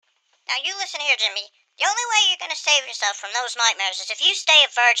Now you listen here, Jimmy. The only way you're gonna save yourself from those nightmares is if you stay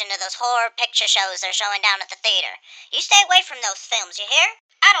a virgin to those horror picture shows they're showing down at the theater. You stay away from those films, you hear?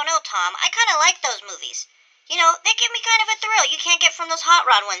 I don't know, Tom. I kinda like those movies. You know, they give me kind of a thrill you can't get from those hot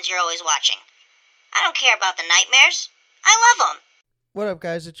rod ones you're always watching. I don't care about the nightmares. I love them. What up,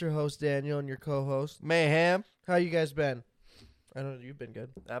 guys? It's your host, Daniel, and your co-host, Mayhem. How you guys been? I know you've been good.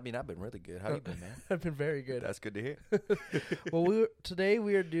 I mean, I've been really good. How you been, man? I've been very good. That's good to hear. Well, today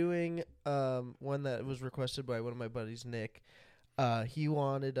we are doing one that was requested by one of my buddies, Nick. He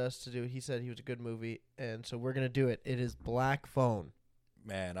wanted us to do. He said he was a good movie, and so we're gonna do it. It is Blackphone.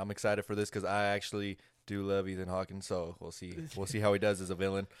 Man, I'm excited for this because I actually do love Ethan Hawke, so we'll see. We'll see how he does as a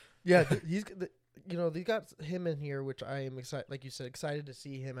villain. Yeah, he's. You know, they got him in here, which I am excited. Like you said, excited to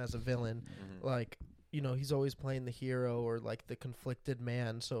see him as a villain. Mm-hmm. Like, you know, he's always playing the hero or like the conflicted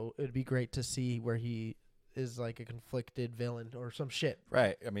man. So it'd be great to see where he is like a conflicted villain or some shit.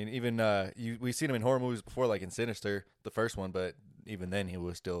 Right. I mean, even we've seen him in horror movies before, like in Sinister, the first one, but even then he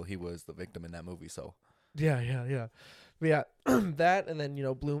was the victim in that movie. So Yeah. But yeah, that and then, you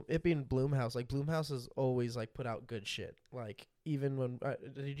know, it being Blumhouse. Like, Blumhouse has always like put out good shit. Like, even when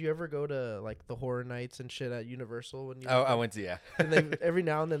did you ever go to like the horror nights and shit at Universal? When you I went to, yeah. And they every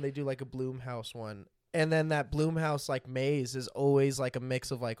now and then they do like a Blumhouse one. And then that Blumhouse like maze is always like a mix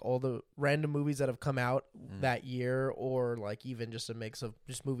of like all the random movies that have come out that year, or like even just a mix of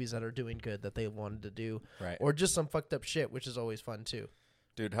just movies that are doing good that they wanted to do, Right. or just some fucked up shit, which is always fun too.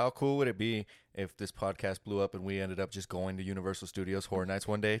 Dude, how cool would it be if this podcast blew up and we ended up just going to Universal Studios Horror Nights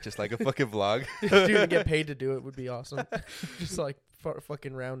one day, just like a fucking vlog? Dude, to get paid to do it would be awesome. Just like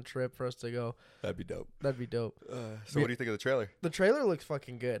fucking round trip for us to go. That'd be dope. That'd be dope. So what do you think of the trailer? The trailer looks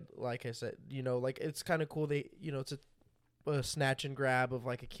fucking good. Like I said, you know, like it's kind of cool. It's a snatch and grab of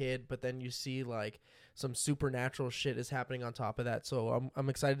like a kid, but then you see like some supernatural shit is happening on top of that. So I'm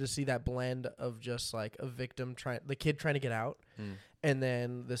excited to see that blend of just like a victim the kid trying to get out, and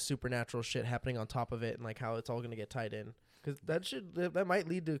then the supernatural shit happening on top of it, and like how it's all gonna get tied in. Because that might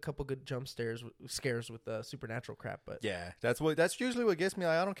lead to a couple good scares with the supernatural crap. But yeah, that's usually what gets me.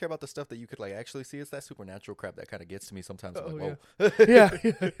 Like, I don't care about the stuff that you could like actually see. It's that supernatural crap that kind of gets to me sometimes. I'm like, whoa. Yeah.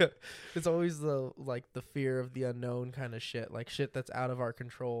 It's always the fear of the unknown kind of shit, like shit that's out of our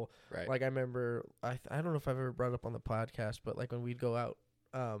control. Right. Like I remember, I don't know if I've ever brought it up on the podcast, but like when we'd go out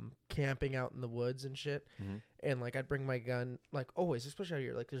camping out in the woods and shit, and like I'd bring my gun, like always, especially out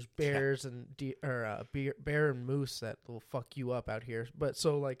here, like there's bears and bear and moose that will fuck you up out here. But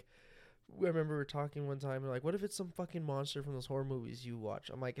so like I remember we were talking one time, and like, what if it's some fucking monster from those horror movies you watch?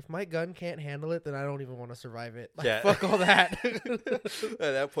 I'm like, if my gun can't handle it, then I don't even want to survive it. Like, Yeah. fuck all that. At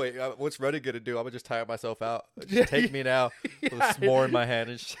that point, what's running gonna do? I'm gonna just tire myself out. Just take me now with a s'more in my hand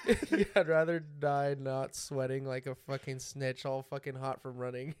and shit. Yeah, I'd rather die not sweating like a fucking snitch, all fucking hot from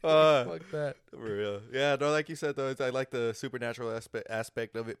running. Fuck that. For real. Yeah, no, like you said though, I like the supernatural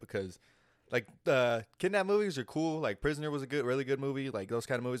aspect of it because, like, kidnap movies are cool. Like, Prisoner was a really good movie. Like, those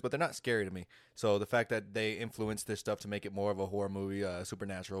kind of movies, but they're not scary to me. So the fact that they influenced this stuff to make it more of a horror movie,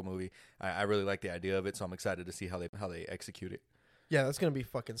 supernatural movie, I really like the idea of it. So I'm excited to see how they execute it. Yeah, that's gonna be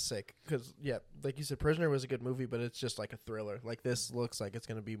fucking sick. Cause yeah, like you said, Prisoner was a good movie, but it's just like a thriller. Like, this looks like it's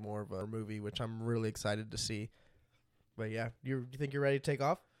gonna be more of a movie, which I'm really excited to see. But yeah, you think you're ready to take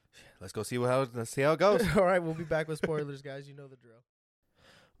off? Let's go see how it goes. All right, we'll be back with spoilers, guys. You know the drill.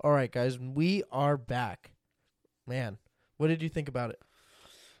 All right, guys, we are back. Man, what did you think about it?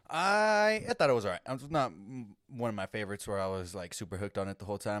 I thought it was all right. It was not one of my favorites where I was like super hooked on it the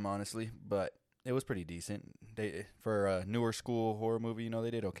whole time, honestly, but it was pretty decent. For a newer school horror movie, you know,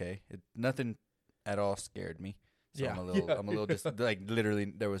 they did okay. Nothing at all scared me. So Yeah. I'm a little just like literally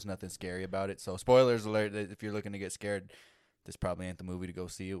there was nothing scary about it. So spoilers alert, if you're looking to get scared, this probably ain't the movie to go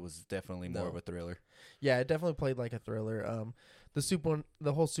see. It was definitely more of a thriller. Yeah, it definitely played like a thriller.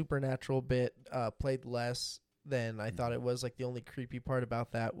 The whole supernatural bit played less than I thought it was. Like, the only creepy part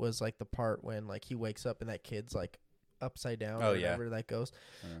about that was like the part when like he wakes up and that kid's like upside down. Oh, or yeah. whatever that goes.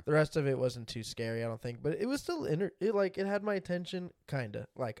 Yeah. The rest of it wasn't too scary, I don't think, but it was still it had my attention kinda.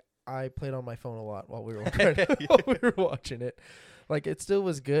 Like, I played on my phone a lot while we were watching it. Like, it still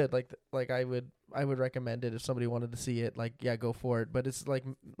was good. Like I would recommend it if somebody wanted to see it. Like, yeah, go for it. But it's like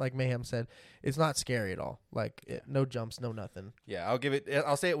Mayhem said, it's not scary at all. Like, no jumps, no nothing. Yeah,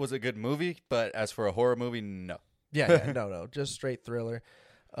 I'll say it was a good movie, but as for a horror movie, no. Yeah, no, just straight thriller.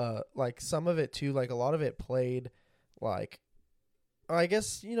 Like, some of it too, like a lot of it played like, I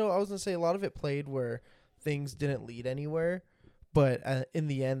guess, you know, I was gonna say a lot of it played where things didn't lead anywhere, but in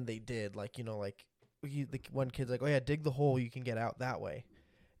the end they did. Like, you know, like the one kid's like, oh yeah, dig the hole, you can get out that way,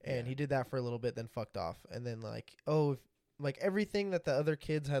 and he did that for a little bit, then fucked off, and then like, oh, like everything that the other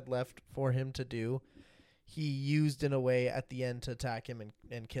kids had left for him to do, he used in a way at the end to attack him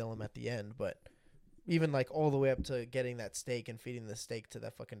and kill him at the end. But even like all the way up to getting that steak and feeding the steak to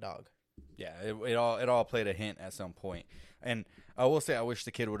that fucking dog. Yeah, it all played a hint at some point. And I will say I wish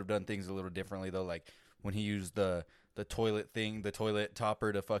the kid would have done things a little differently though. Like when he used the toilet thing, the toilet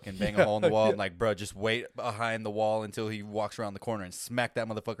topper to fucking bang a hole in the wall. I'm like, bro, just wait behind the wall until he walks around the corner and smack that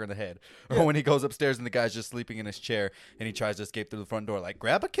motherfucker in the head. Or when he goes upstairs and the guy's just sleeping in his chair and he tries to escape through the front door, like,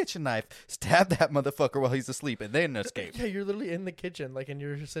 grab a kitchen knife, stab that motherfucker while he's asleep, and then escape. Yeah, you're literally in the kitchen, like, and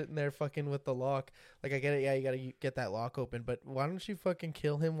you're just sitting there fucking with the lock. Like, I get it, yeah, you gotta get that lock open, but why don't you fucking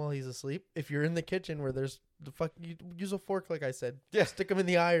kill him while he's asleep? If you're in the kitchen where there's the fuck, you use a fork, like I said. Yeah. Stick him in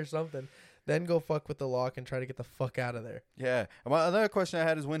the eye or something. Then go fuck with the lock and try to get the fuck out of there. Yeah. Another question I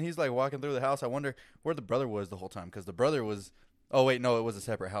had is when he's like walking through the house, I wonder where the brother was the whole time. Because the brother was, oh wait, no, it was a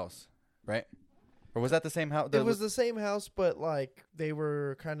separate house, right? Or was that the same house? It was the same house, but like they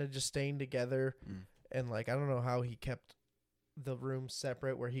were kind of just staying together. And like, I don't know how he kept the rooms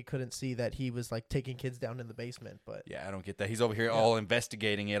separate where he couldn't see that he was like taking kids down in the basement. But yeah, I don't get that. He's over here all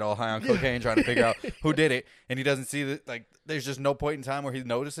investigating it, all high on cocaine, trying to figure out who did it. And he doesn't see that, like, there's just no point in time where he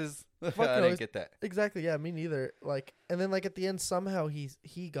notices. I didn't get that. Exactly. Yeah, me neither. Like, and then like at the end, somehow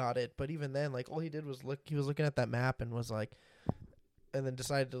he got it. But even then, like all he did was he was looking at that map and was like, and then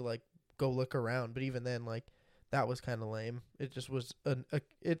decided to like go look around. But even then, like that was kind of lame. It just was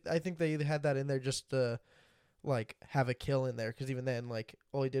I think they had that in there just to like have a kill in there. Because even then, like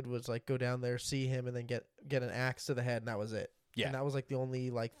all he did was like go down there, see him, and then get an axe to the head, and that was it. Yeah. And that was like the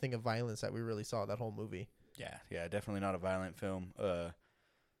only like thing of violence that we really saw that whole movie. Yeah, definitely not a violent film.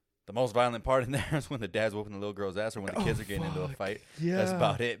 The most violent part in there is when the dad's whooping the little girl's ass or when the kids are getting into a fight. Yeah. That's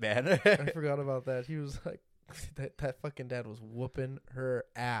about it, man. I forgot about that. He was like, that fucking dad was whooping her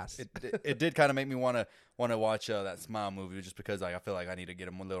ass. It did kind of make me want to watch that Smile movie just because I feel like I need to get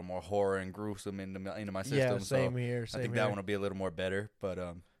a little more horror and gruesome into my system. Yeah, same here. I think that one will be a little more better. But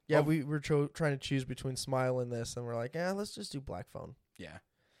yeah, we were trying to choose between Smile and this, and we're like, let's just do Blackphone. Yeah,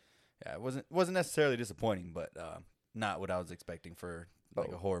 it wasn't necessarily disappointing, but not what I was expecting for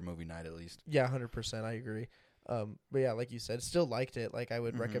like a horror movie night at least. Yeah, 100%. I agree. But yeah, like you said, still liked it. Like I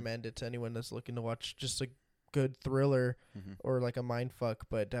would recommend it to anyone that's looking to watch just a good thriller or like a mind fuck,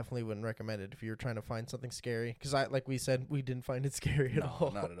 but definitely wouldn't recommend it if you're trying to find something scary. Because like we said, we didn't find it scary at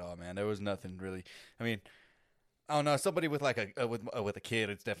all. Not at all, man. There was nothing really. I mean, I don't know. Somebody with like with a kid,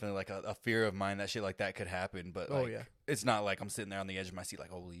 it's definitely like a fear of mine that shit like that could happen. But it's not like I'm sitting there on the edge of my seat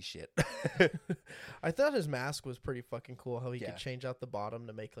like, holy shit. I thought his mask was pretty fucking cool. How he could change out the bottom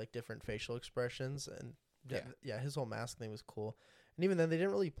to make like different facial expressions, and his whole mask thing was cool. And even then, they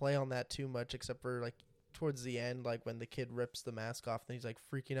didn't really play on that too much, except for like towards the end, like when the kid rips the mask off and he's like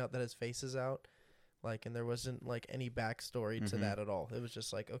freaking out that his face is out. Like, and there wasn't like any backstory to that at all. It was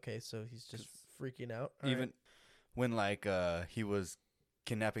just like, okay, so he's just freaking out. Even when like he was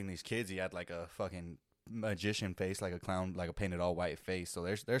kidnapping these kids, he had like a fucking magician face, like a clown, like a painted all white face. So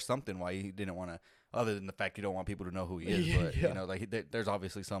there's something why he didn't want to, other than the fact you don't want people to know who he is. But you know, like there's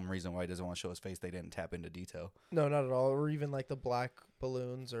obviously some reason why he doesn't want to show his face. They didn't tap into detail. No, not at all. Or even like the black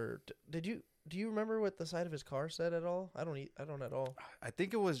balloons. Or do you remember what the side of his car said at all? I don't at all. I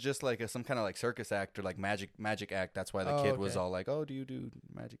think it was just like some kind of like circus act or like magic act. That's why the kid was all like, "Oh, do you do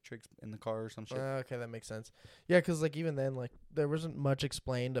magic tricks in the car or some shit?" Okay, that makes sense. Yeah, because like even then, like there wasn't much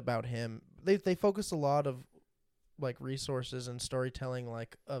explained about him. They focused a lot of like resources and storytelling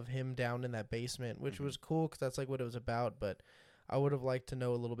like of him down in that basement, which was cool because that's like what it was about. But I would have liked to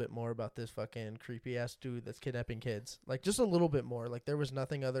know a little bit more about this fucking creepy ass dude that's kidnapping kids. Like just a little bit more. Like there was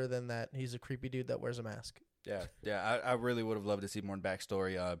nothing other than that he's a creepy dude that wears a mask. Yeah. I really would have loved to see more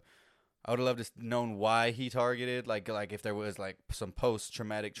backstory. I would have loved to known why he targeted, like if there was like some post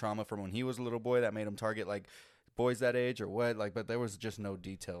traumatic trauma from when he was a little boy that made him target like boys that age or what. Like, but there was just no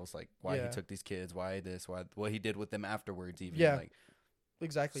details like why he took these kids, why what he did with them afterwards. Even like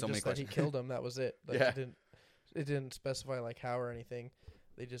exactly, so just that he killed them. That was it. Like, It didn't specify like how or anything.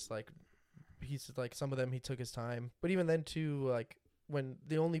 They just like he's like some of them he took his time. But even then too, like when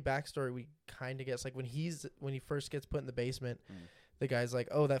the only backstory we kind of get is like when he first gets put in the basement, the guy's like,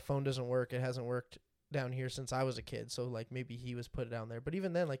 "Oh, that phone doesn't work. It hasn't worked down here since I was a kid." So like maybe he was put down there. But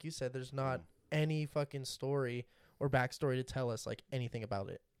even then, like you said, there's not any fucking story or backstory to tell us like anything about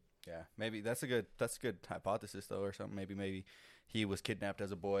it. Yeah, maybe that's a good hypothesis though, or something. Maybe he was kidnapped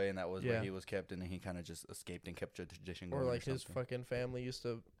as a boy and that was where he was kept, and then he kind of just escaped and kept the tradition going. Or like his fucking family used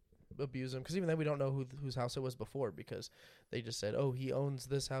to abuse him, because even then we don't know whose house it was before, because they just said, "Oh, he owns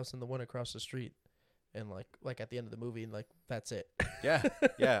this house and the one across the street," and like at the end of the movie, like that's it. yeah.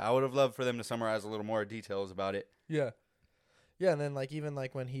 I would have loved for them to summarize a little more details about it. Yeah. Yeah, and then like even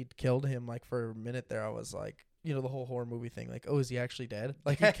like when he killed him, like for a minute there, I was like, you know, the whole horror movie thing, like, oh, is he actually dead?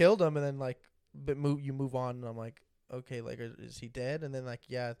 Like he killed him, and then like, but you move on, and I'm like, okay, like is he dead? And then like,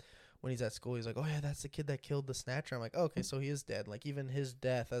 yeah, when he's at school, he's like, oh yeah, that's the kid that killed the Snatcher. I'm like, oh, okay, so he is dead. Like even his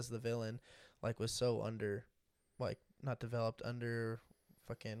death as the villain, like was so like not developed,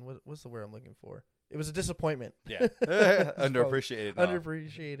 fucking what's the word I'm looking for? It was a disappointment. Yeah, underappreciated.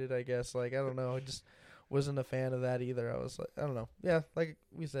 Underappreciated, I guess. Like I don't know, I just wasn't a fan of that either. I was like, I don't know. Yeah, like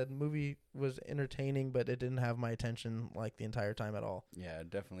we said, the movie was entertaining, but it didn't have my attention like the entire time at all. Yeah,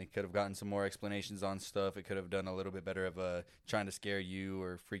 definitely could have gotten some more explanations on stuff. It could have done a little bit better of trying to scare you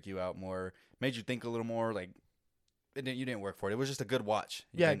or freak you out more. Made you think a little more. Like you didn't work for it. It was just a good watch.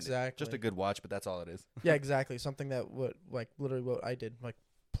 Yeah, exactly. Just a good watch, but that's all it is. Yeah, exactly. Something that would like literally what I did, like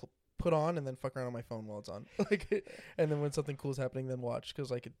put on and then fuck around on my phone while it's on. Like, and then when something cool is happening, then watch, because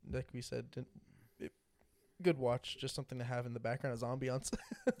like we said. Good watch, just something to have in the background as ambiance.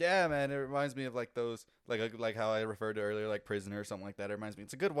 Yeah, man, it reminds me of like those, like how I referred to earlier, like Prisoner or something like that. It reminds me,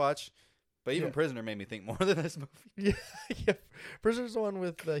 it's a good watch, but even Prisoner made me think more than this movie. Yeah. Prisoner's the one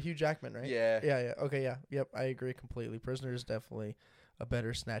with Hugh Jackman, right? Yeah. Okay, yeah, yep, I agree completely. Prisoner is definitely a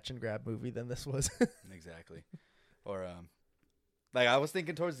better snatch and grab movie than this was. Exactly. Or like I was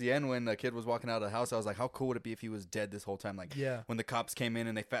thinking towards the end when the kid was walking out of the house, I was like, how cool would it be if he was dead this whole time? Like, when the cops came in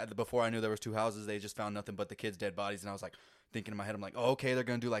and before I knew there was 2 houses, they just found nothing but the kid's dead bodies, and I was like, thinking in my head, I'm like, oh, okay, they're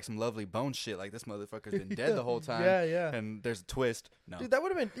gonna do like some lovely bone shit, like this motherfucker's been dead the whole time. Yeah. And there's a twist. No, dude, that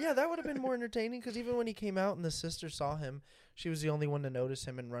would have been more entertaining, because even when he came out and the sister saw him, she was the only one to notice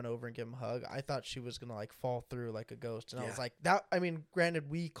him and run over and give him a hug. I thought she was gonna like fall through like a ghost, and I was like, that. I mean,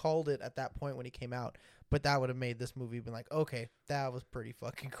 granted, we called it at that point when he came out. But that would have made this movie been like, okay, that was pretty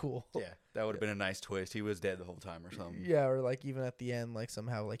fucking cool. Yeah, that would have been a nice twist. He was dead the whole time or something. Yeah, or like even at the end, like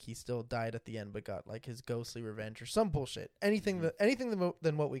somehow like he still died at the end, but got like his ghostly revenge or some bullshit. Anything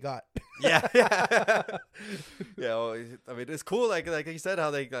than what we got. Yeah. Well, I mean, it's cool. Like you said, how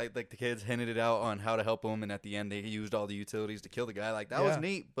they like the kids hinted it out on how to help him, and at the end they used all the utilities to kill the guy. Like that was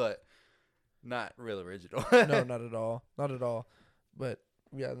neat, but not real original. No, not at all. Not at all. But.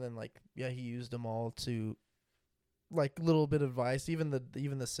 Yeah, and then he used them all to like little bit of advice. Even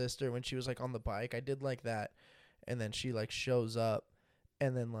the sister, when she was like on the bike, I did like that. And then she like shows up,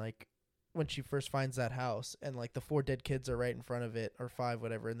 and then like when she first finds that house and like the 4 dead kids are right in front of it, or 5,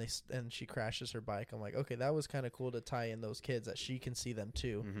 whatever, and she crashes her bike. I'm like, okay, that was kind of cool to tie in those kids, that she can see them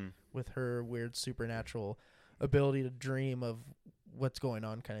too, with her weird supernatural ability to dream of what's going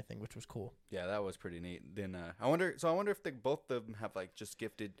on, kind of thing, which was cool. Yeah, that was pretty neat. Then I wonder if both of them have like just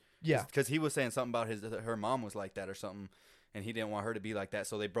gifted. Yeah, because he was saying something about her mom was like that or something, and he didn't want her to be like that.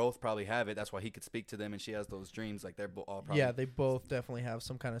 So they both probably have it. That's why he could speak to them, and she has those dreams. Like they're all probably. Yeah, they both definitely have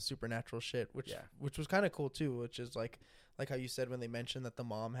some kind of supernatural shit, which was kind of cool too. Which is like how you said when they mentioned that the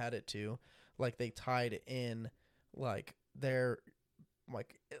mom had it too. Like they tied in like their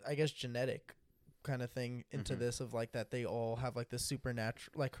like I guess genetic kind of thing into this, of like that they all have like this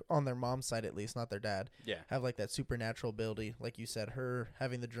supernatural, like on their mom's side at least, not their dad, have like that supernatural ability, like you said, her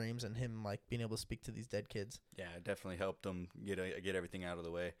having the dreams and him like being able to speak to these dead kids. Yeah, it definitely helped them get everything out of the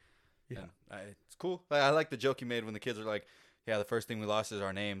way. Yeah, it's cool. I like the joke he made when the kids are like, yeah, the first thing we lost is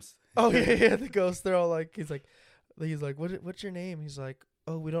our names. Oh yeah, the ghosts, they're all like, he's like what's your name? He's like,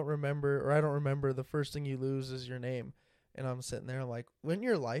 oh, we don't remember, or I don't remember. The first thing you lose is your name. And I'm sitting there like, wouldn't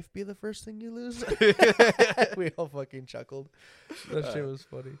your life be the first thing you lose? We all fucking chuckled. That shit was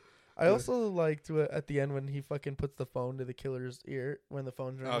funny. I also liked at the end when he fucking puts the phone to the killer's ear when the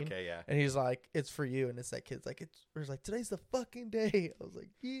phone's ringing. Okay, yeah. And he's like, it's for you. And it's that kid's like, it's like, today's the fucking day. I was like,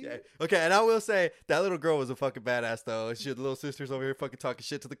 yeah. Okay, and I will say, that little girl was a fucking badass, though. She had little sisters over here fucking talking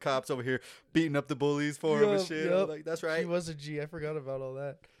shit to the cops over here, beating up the bullies for him and shit. Yep. Like, that's right. She was a G. I forgot about all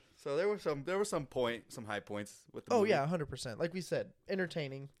that. So there were some high points with the movie. Yeah, 100%. Like we said,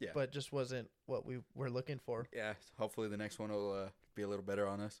 entertaining, but just wasn't what we were looking for. Yeah, hopefully the next one will be a little better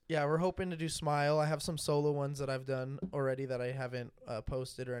on us. Yeah, we're hoping to do Smile. I have some solo ones that I've done already that I haven't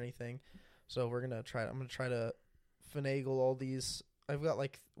posted or anything. So I'm gonna try to finagle all these. I've got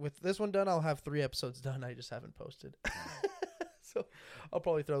like, with this one done, I'll have 3 episodes done. I just haven't posted. So I'll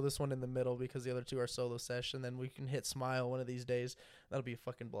probably throw this one in the middle because the other 2 are solo session. Then we can hit Smile one of these days. That'll be a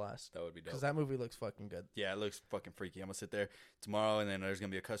fucking blast. That would be dope. Because that movie looks fucking good. Yeah, it looks fucking freaky. I'm going to sit there tomorrow, and then there's going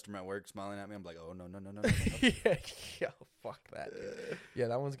to be a customer at work smiling at me. I'm like, oh, no. Yeah, fuck that, dude. Yeah,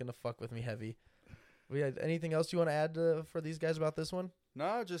 that one's going to fuck with me heavy. Anything else you want to add for these guys about this one?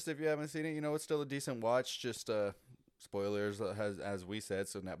 No, just if you haven't seen it, it's still a decent watch. Just spoilers, as we said,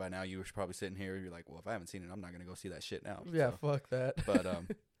 so by now you were probably sitting here, you're like, well, if I haven't seen it, I'm not gonna go see that shit now. Yeah, so. Fuck that. But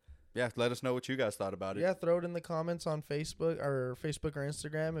Yeah, let us know what you guys thought about it. Yeah, throw it in the comments on Facebook or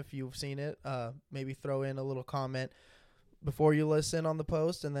Instagram if you've seen it. Maybe throw in a little comment before you listen on the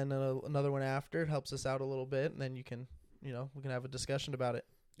post, and then another one after. It helps us out a little bit, and then we can have a discussion about it.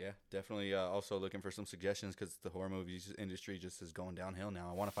 Yeah, definitely. Also looking for some suggestions because the horror movies industry just is going downhill now.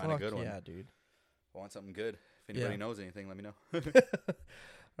 I want to find a good one. Yeah, dude. I want something good. If anybody knows anything, let me know.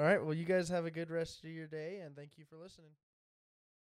 All right. Well, you guys have a good rest of your day, and thank you for listening.